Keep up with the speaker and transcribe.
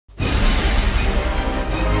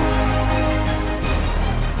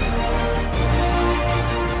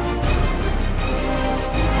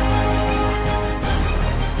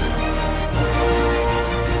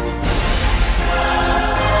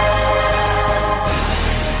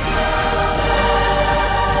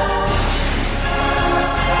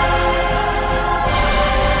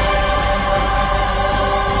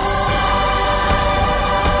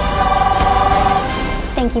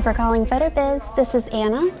Thank you for calling PhotoBiz. This is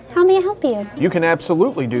Anna. How may I help you? You can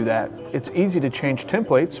absolutely do that. It's easy to change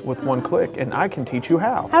templates with one click, and I can teach you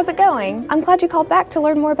how. How's it going? I'm glad you called back to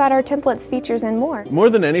learn more about our templates, features, and more. More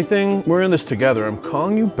than anything, we're in this together. I'm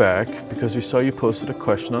calling you back because we saw you posted a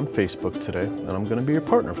question on Facebook today, and I'm going to be your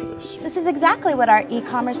partner for this. This is exactly what our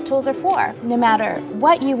e-commerce tools are for. No matter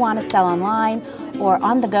what you want to sell online or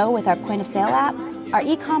on the go with our point-of-sale app, our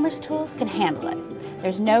e-commerce tools can handle it.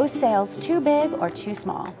 There's no sales too big or too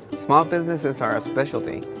small. Small businesses are our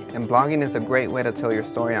specialty, and blogging is a great way to tell your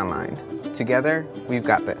story online. Together, we've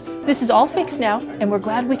got this. This is all fixed now, and we're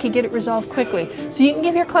glad we could get it resolved quickly, so you can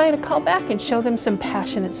give your client a call back and show them some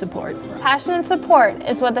passionate support. Passionate support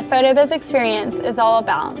is what the PhotoBiz experience is all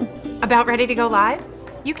about. About ready to go live?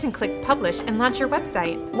 You can click Publish and launch your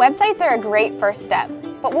website. Websites are a great first step,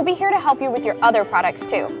 but we'll be here to help you with your other products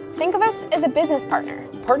too. Think of us as a business partner.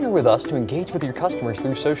 Partner with us to engage with your customers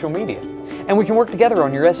through social media. And we can work together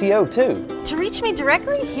on your SEO too. To reach me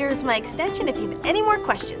directly, here's my extension if you have any more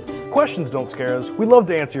questions. Questions don't scare us. We love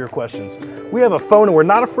to answer your questions. We have a phone and we're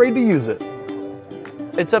not afraid to use it.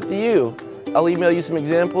 It's up to you. I'll email you some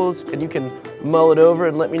examples and you can mull it over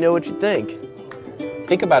and let me know what you think.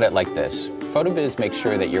 Think about it like this. PhotoBiz makes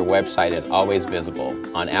sure that your website is always visible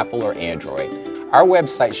on Apple or Android. Our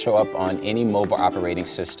websites show up on any mobile operating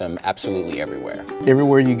system absolutely everywhere.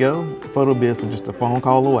 Everywhere you go, PhotoBiz is just a phone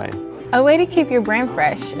call away. A way to keep your brand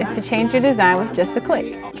fresh is to change your design with just a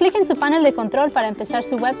click. Clic en su panel de control para empezar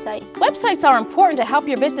su website. Websites are important to help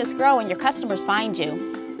your business grow and your customers find you.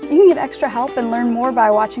 You can get extra help and learn more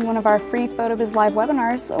by watching one of our free PhotoBiz Live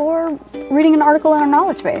webinars or reading an article in our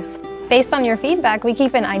knowledge base. Based on your feedback, we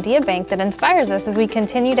keep an idea bank that inspires us as we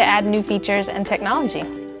continue to add new features and technology.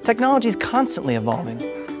 Technology is constantly evolving,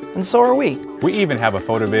 and so are we. We even have a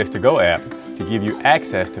PhotoBiz To Go app to give you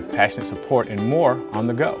access to passionate support and more on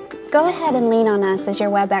the go. Go ahead and lean on us as your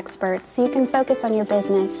web experts so you can focus on your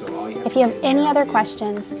business. If you have any other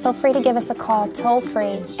questions, feel free to give us a call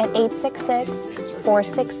toll-free at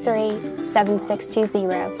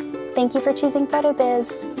 866-463-7620. Thank you for choosing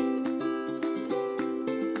PhotoBiz.